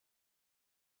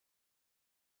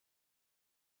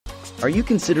Are you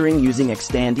considering using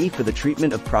Xtandi for the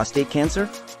treatment of prostate cancer?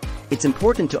 It's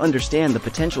important to understand the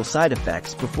potential side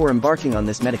effects before embarking on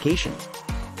this medication.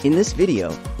 In this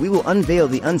video, we will unveil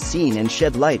the unseen and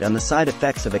shed light on the side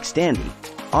effects of Xtandi,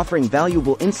 offering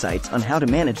valuable insights on how to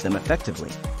manage them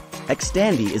effectively.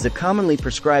 Xtandi is a commonly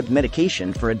prescribed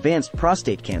medication for advanced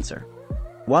prostate cancer.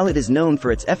 While it is known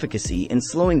for its efficacy in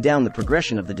slowing down the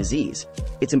progression of the disease,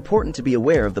 it's important to be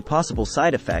aware of the possible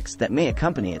side effects that may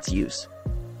accompany its use.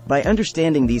 By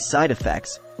understanding these side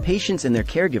effects, patients and their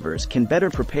caregivers can better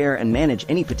prepare and manage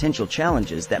any potential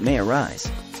challenges that may arise.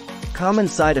 Common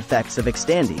side effects of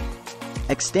Xtandi.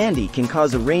 Xtandi can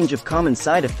cause a range of common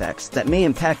side effects that may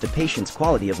impact a patient's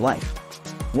quality of life.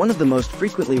 One of the most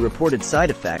frequently reported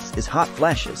side effects is hot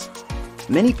flashes.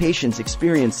 Many patients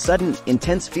experience sudden,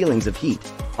 intense feelings of heat,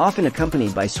 often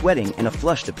accompanied by sweating and a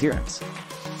flushed appearance.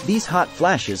 These hot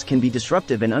flashes can be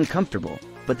disruptive and uncomfortable,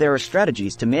 but there are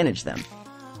strategies to manage them.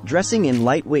 Dressing in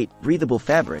lightweight, breathable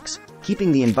fabrics,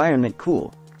 keeping the environment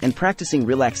cool, and practicing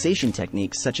relaxation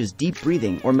techniques such as deep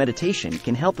breathing or meditation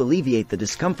can help alleviate the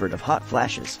discomfort of hot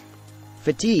flashes.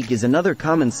 Fatigue is another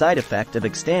common side effect of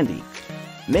Xtandi.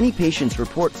 Many patients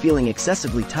report feeling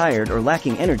excessively tired or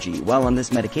lacking energy while on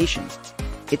this medication.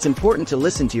 It's important to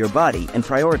listen to your body and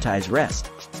prioritize rest.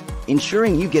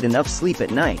 Ensuring you get enough sleep at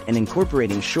night and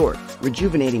incorporating short,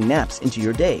 rejuvenating naps into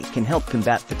your day can help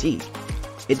combat fatigue.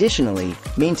 Additionally,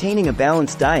 maintaining a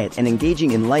balanced diet and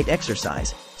engaging in light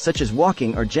exercise, such as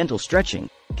walking or gentle stretching,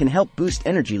 can help boost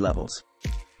energy levels.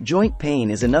 Joint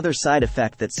pain is another side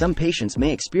effect that some patients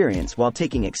may experience while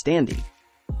taking Xtandi.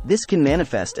 This can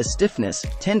manifest as stiffness,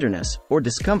 tenderness, or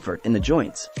discomfort in the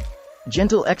joints.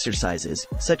 Gentle exercises,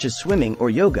 such as swimming or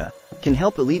yoga, can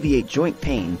help alleviate joint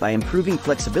pain by improving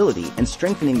flexibility and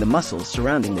strengthening the muscles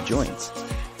surrounding the joints.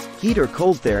 Heat or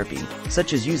cold therapy,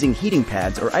 such as using heating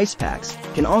pads or ice packs,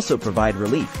 can also provide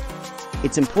relief.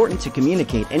 It's important to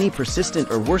communicate any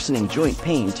persistent or worsening joint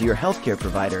pain to your healthcare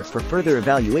provider for further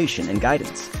evaluation and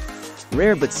guidance.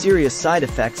 Rare but serious side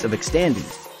effects of Xtandi.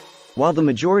 While the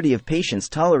majority of patients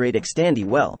tolerate Xtandi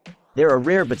well, there are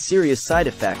rare but serious side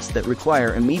effects that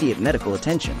require immediate medical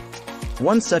attention.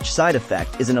 One such side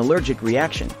effect is an allergic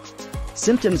reaction.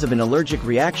 Symptoms of an allergic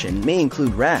reaction may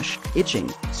include rash,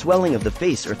 itching, swelling of the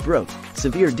face or throat,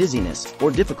 severe dizziness,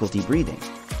 or difficulty breathing.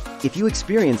 If you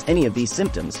experience any of these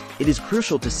symptoms, it is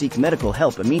crucial to seek medical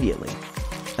help immediately.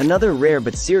 Another rare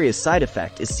but serious side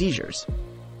effect is seizures.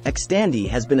 Xtandi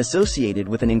has been associated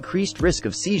with an increased risk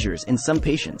of seizures in some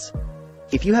patients.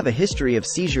 If you have a history of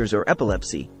seizures or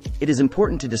epilepsy, it is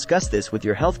important to discuss this with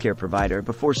your healthcare provider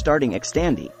before starting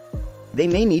Xtandi. They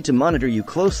may need to monitor you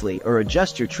closely or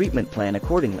adjust your treatment plan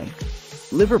accordingly.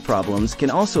 Liver problems can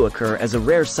also occur as a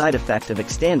rare side effect of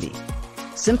Xtandi.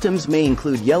 Symptoms may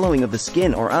include yellowing of the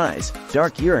skin or eyes,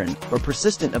 dark urine, or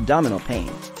persistent abdominal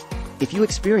pain. If you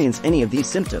experience any of these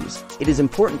symptoms, it is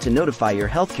important to notify your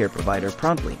healthcare provider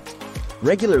promptly.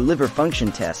 Regular liver function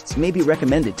tests may be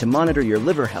recommended to monitor your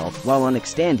liver health while on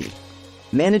Xtandi.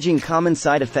 Managing common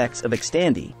side effects of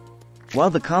Xtandi. While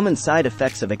the common side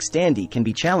effects of Xtandi can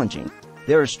be challenging,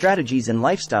 there are strategies and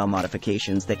lifestyle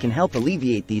modifications that can help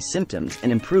alleviate these symptoms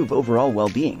and improve overall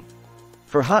well-being.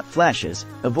 For hot flashes,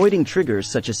 avoiding triggers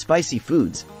such as spicy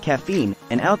foods, caffeine,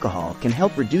 and alcohol can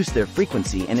help reduce their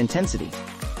frequency and intensity.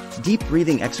 Deep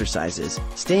breathing exercises,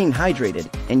 staying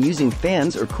hydrated, and using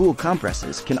fans or cool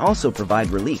compresses can also provide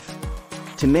relief.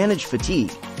 To manage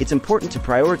fatigue, it's important to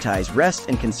prioritize rest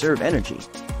and conserve energy.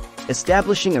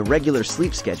 Establishing a regular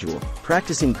sleep schedule,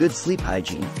 practicing good sleep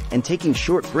hygiene, and taking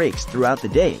short breaks throughout the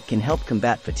day can help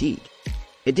combat fatigue.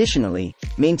 Additionally,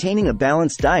 maintaining a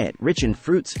balanced diet rich in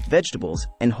fruits, vegetables,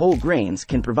 and whole grains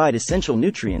can provide essential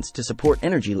nutrients to support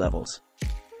energy levels.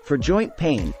 For joint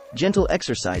pain, gentle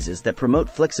exercises that promote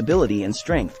flexibility and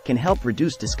strength can help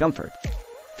reduce discomfort.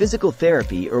 Physical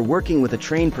therapy or working with a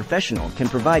trained professional can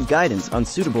provide guidance on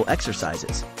suitable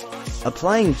exercises.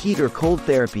 Applying heat or cold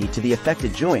therapy to the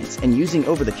affected joints and using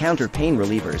over-the-counter pain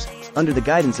relievers, under the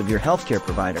guidance of your healthcare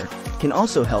provider, can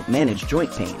also help manage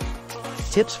joint pain.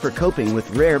 Tips for coping with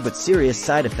rare but serious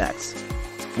side effects.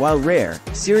 While rare,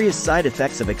 serious side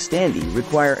effects of Xtandi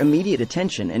require immediate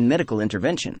attention and medical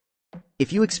intervention.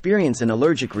 If you experience an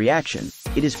allergic reaction,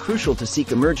 it is crucial to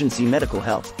seek emergency medical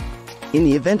help. In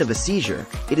the event of a seizure,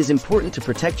 it is important to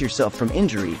protect yourself from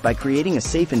injury by creating a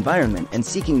safe environment and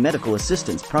seeking medical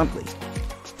assistance promptly.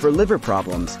 For liver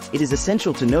problems, it is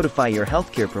essential to notify your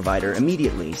healthcare provider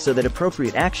immediately so that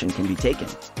appropriate action can be taken.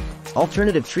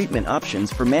 Alternative treatment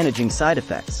options for managing side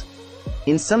effects.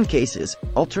 In some cases,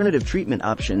 alternative treatment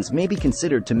options may be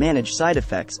considered to manage side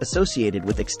effects associated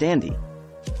with Xtandi.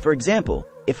 For example,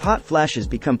 If hot flashes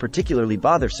become particularly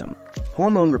bothersome,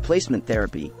 hormone replacement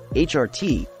therapy,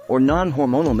 HRT, or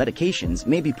non-hormonal medications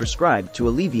may be prescribed to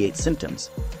alleviate symptoms.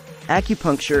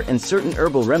 Acupuncture and certain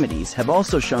herbal remedies have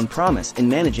also shown promise in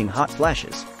managing hot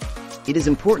flashes. It is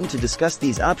important to discuss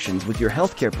these options with your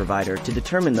healthcare provider to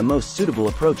determine the most suitable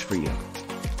approach for you.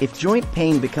 If joint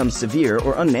pain becomes severe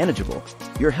or unmanageable,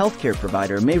 your healthcare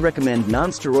provider may recommend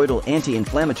non-steroidal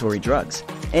anti-inflammatory drugs,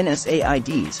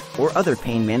 NSAIDs, or other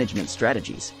pain management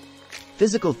strategies.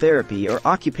 Physical therapy or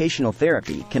occupational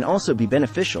therapy can also be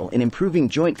beneficial in improving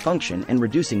joint function and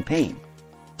reducing pain.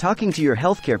 Talking to your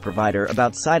healthcare provider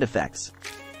about side effects.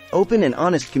 Open and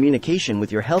honest communication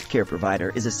with your healthcare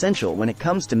provider is essential when it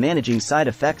comes to managing side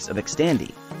effects of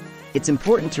Xtandi. It's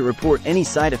important to report any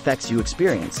side effects you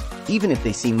experience, even if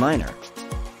they seem minor.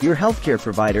 Your healthcare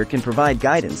provider can provide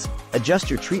guidance, adjust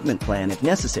your treatment plan if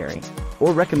necessary,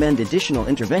 or recommend additional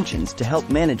interventions to help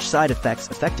manage side effects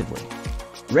effectively.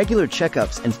 Regular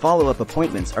checkups and follow-up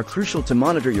appointments are crucial to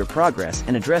monitor your progress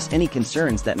and address any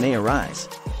concerns that may arise.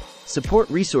 Support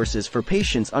resources for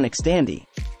patients on Xtandi.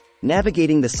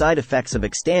 Navigating the side effects of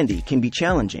Xtandi can be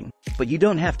challenging, but you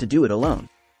don't have to do it alone.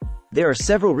 There are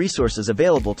several resources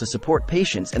available to support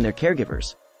patients and their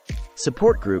caregivers.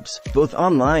 Support groups, both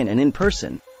online and in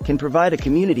person, can provide a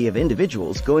community of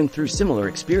individuals going through similar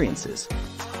experiences.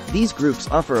 These groups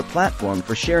offer a platform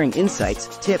for sharing insights,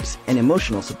 tips, and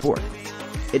emotional support.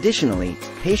 Additionally,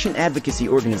 patient advocacy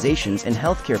organizations and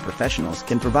healthcare professionals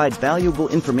can provide valuable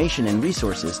information and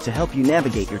resources to help you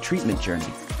navigate your treatment journey.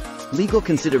 Legal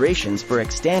considerations for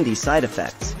Xtandi side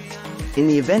effects. In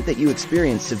the event that you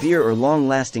experience severe or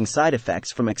long-lasting side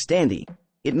effects from Xtandi,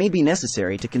 it may be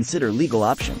necessary to consider legal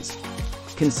options.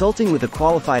 Consulting with a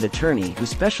qualified attorney who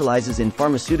specializes in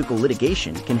pharmaceutical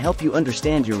litigation can help you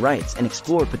understand your rights and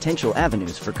explore potential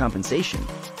avenues for compensation.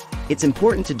 It's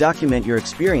important to document your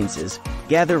experiences,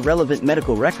 gather relevant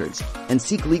medical records, and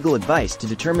seek legal advice to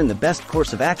determine the best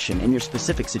course of action in your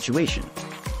specific situation.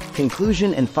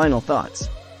 Conclusion and final thoughts.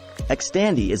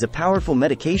 Xtandi is a powerful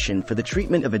medication for the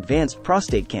treatment of advanced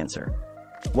prostate cancer.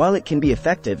 While it can be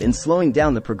effective in slowing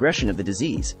down the progression of the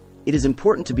disease, it is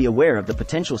important to be aware of the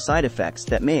potential side effects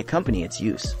that may accompany its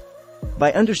use.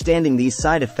 By understanding these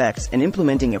side effects and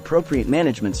implementing appropriate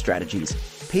management strategies,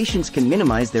 patients can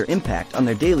minimize their impact on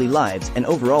their daily lives and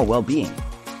overall well-being.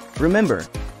 Remember,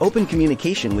 open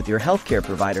communication with your healthcare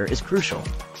provider is crucial.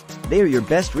 They are your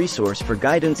best resource for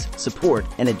guidance, support,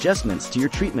 and adjustments to your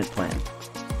treatment plan.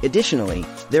 Additionally,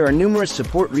 there are numerous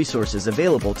support resources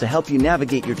available to help you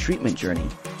navigate your treatment journey,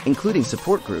 including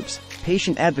support groups,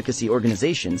 patient advocacy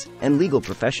organizations, and legal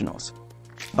professionals.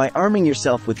 By arming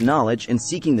yourself with knowledge and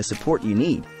seeking the support you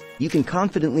need, you can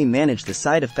confidently manage the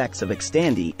side effects of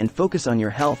Xtandi and focus on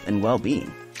your health and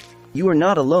well-being. You are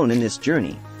not alone in this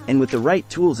journey, and with the right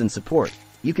tools and support,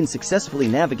 you can successfully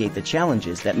navigate the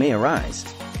challenges that may arise.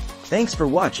 Thanks for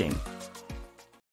watching.